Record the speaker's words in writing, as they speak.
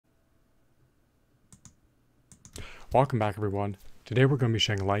Welcome back, everyone. Today we're going to be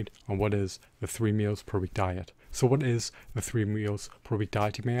shedding light on what is the 3 meals per week diet. So what is the 3 meals per week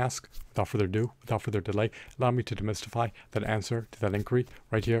diet, you may ask? Without further ado, without further delay, allow me to demystify that answer to that inquiry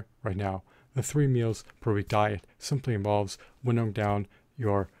right here, right now. The 3 meals per week diet simply involves windowing down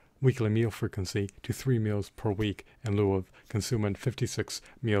your weekly meal frequency to 3 meals per week in lieu of consuming 56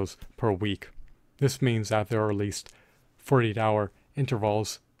 meals per week. This means that there are at least 48-hour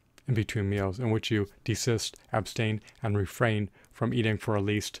intervals in between meals in which you desist, abstain, and refrain from eating for at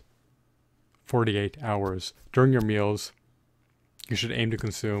least 48 hours. During your meals, you should aim to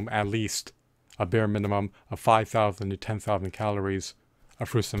consume at least a bare minimum of 5,000 to 10,000 calories of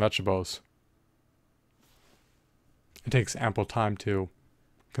fruits and vegetables. It takes ample time to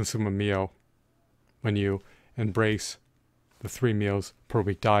consume a meal when you embrace the 3 meals per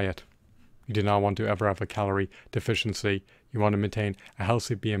week diet. You do not want to ever have a calorie deficiency. You want to maintain a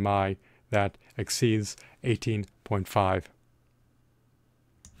healthy BMI that exceeds 18.5.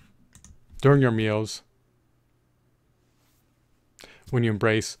 During your meals, when you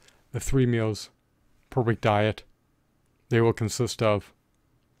embrace the 3 meals per week diet, they will consist of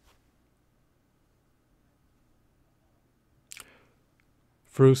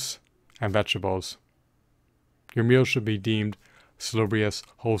fruits and vegetables. Your meals should be deemed salubrious,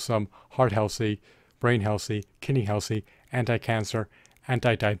 wholesome, heart healthy, brain healthy, kidney healthy, anti-cancer,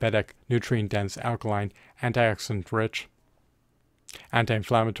 anti-diabetic, nutrient-dense, alkaline, antioxidant-rich,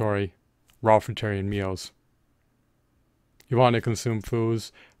 anti-inflammatory, raw fruitarian meals. You want to consume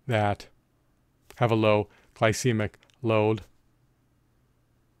foods that have a low glycemic load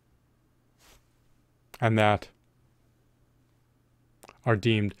and that are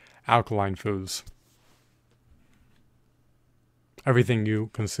deemed alkaline foods. Everything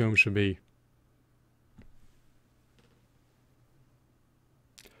you consume should be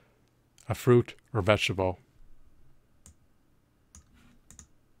a fruit or vegetable.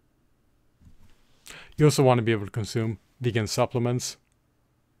 You also want to be able to consume vegan supplements,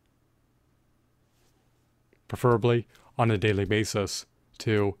 preferably on a daily basis,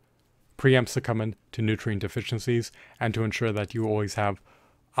 to preempt succumbing to nutrient deficiencies and to ensure that you always have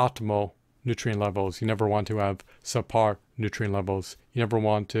optimal nutrient levels. You never want to have subpar nutrient levels. You never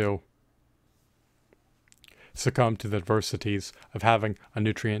want to succumb to the adversities of having a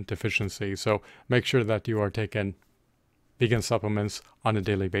nutrient deficiency. So make sure that you are taking vegan supplements on a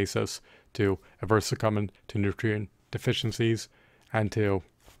daily basis to avert succumbing to nutrient deficiencies and to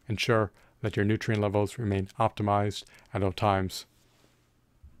ensure that your nutrient levels remain optimized at all times.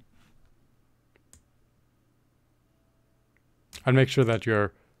 And make sure that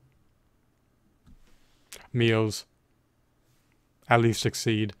your meals at least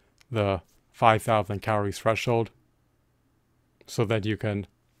exceed the 5,000 calories threshold so that you can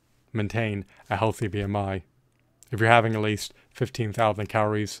maintain a healthy BMI. If you're having at least 15,000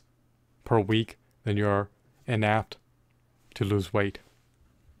 calories per week, then you're inapt to lose weight.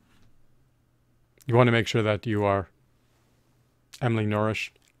 You want to make sure that you are eminently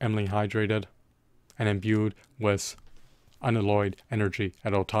nourished, eminently hydrated, and imbued with unalloyed energy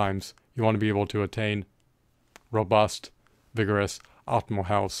at all times. You want to be able to attain robust, vigorous, optimal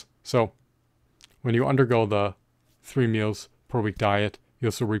health. So, when you undergo the 3 meals per week diet, you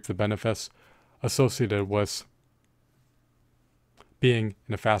also reap the benefits associated with being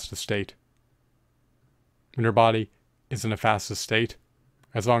in a fasted state. When your body is in a fasted state,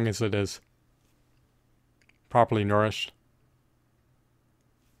 as long as it is properly nourished,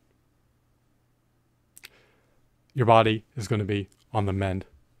 your body is going to be on the mend.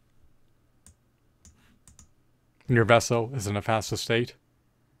 When your vessel is in a fasted state,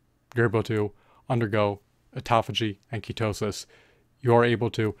 you're able to undergo autophagy and ketosis. You are able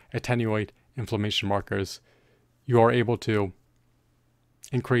to attenuate inflammation markers. You are able to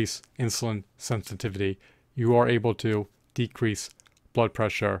increase insulin sensitivity. You are able to decrease blood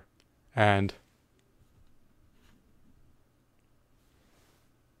pressure and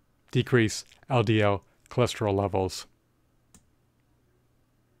decrease LDL cholesterol levels.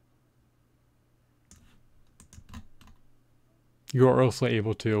 You are also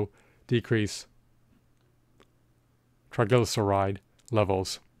able to decrease triglyceride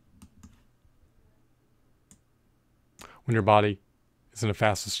levels. When your body is in a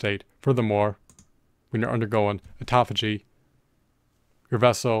fasted state. Furthermore, when you're undergoing autophagy, your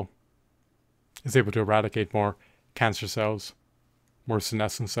vessel is able to eradicate more cancer cells, more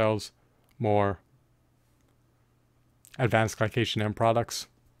senescent cells, more advanced glycation end products,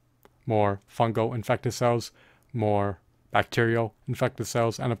 more fungal infected cells, more bacterial infected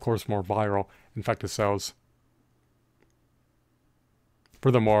cells, and of course more viral infected cells.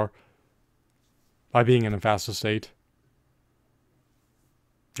 Furthermore, by being in a fasted state,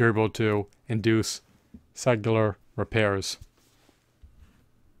 you're able to induce cellular repairs.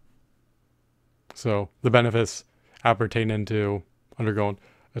 So the benefits appertaining to undergoing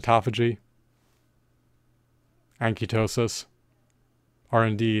autophagy and ketosis are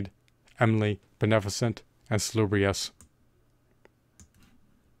indeed eminently beneficent and salubrious.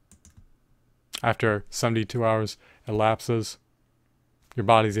 After 72 hours elapses, your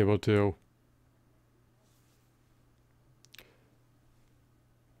body's able to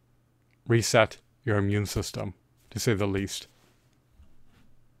reset your immune system, to say the least.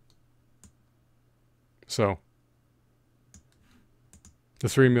 So, the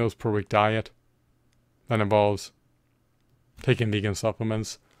 3 meals per week diet that involves taking vegan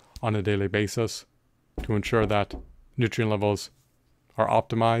supplements on a daily basis to ensure that nutrient levels are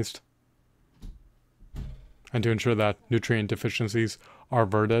optimized and to ensure that nutrient deficiencies are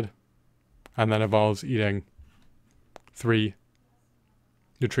averted, and that involves eating 3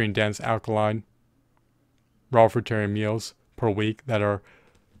 nutrient-dense alkaline raw fruitarian meals per week that are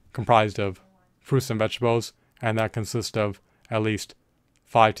comprised of fruits and vegetables, and that consist of at least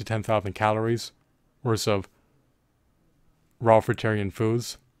 5 to 10,000 calories worth of raw fruitarian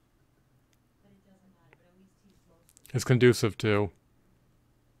foods. Is conducive to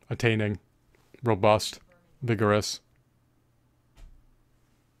attaining robust, vigorous,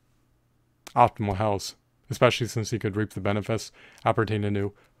 optimal health, especially since you could reap the benefits appertaining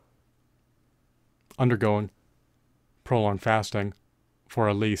to undergoing prolonged fasting for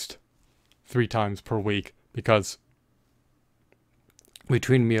at least 3 times per week, because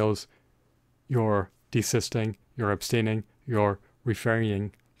between meals you're desisting, you're abstaining, you're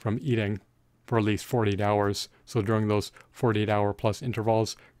refraining from eating for at least 48 hours. So during those 48-hour plus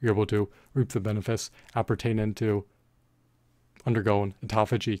intervals, you're able to reap the benefits appertaining to undergoing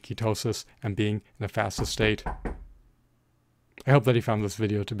autophagy, ketosis, and being in a fasted state. I hope that you found this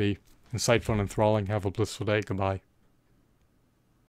video to be insightful and enthralling. Have a blissful day. Goodbye.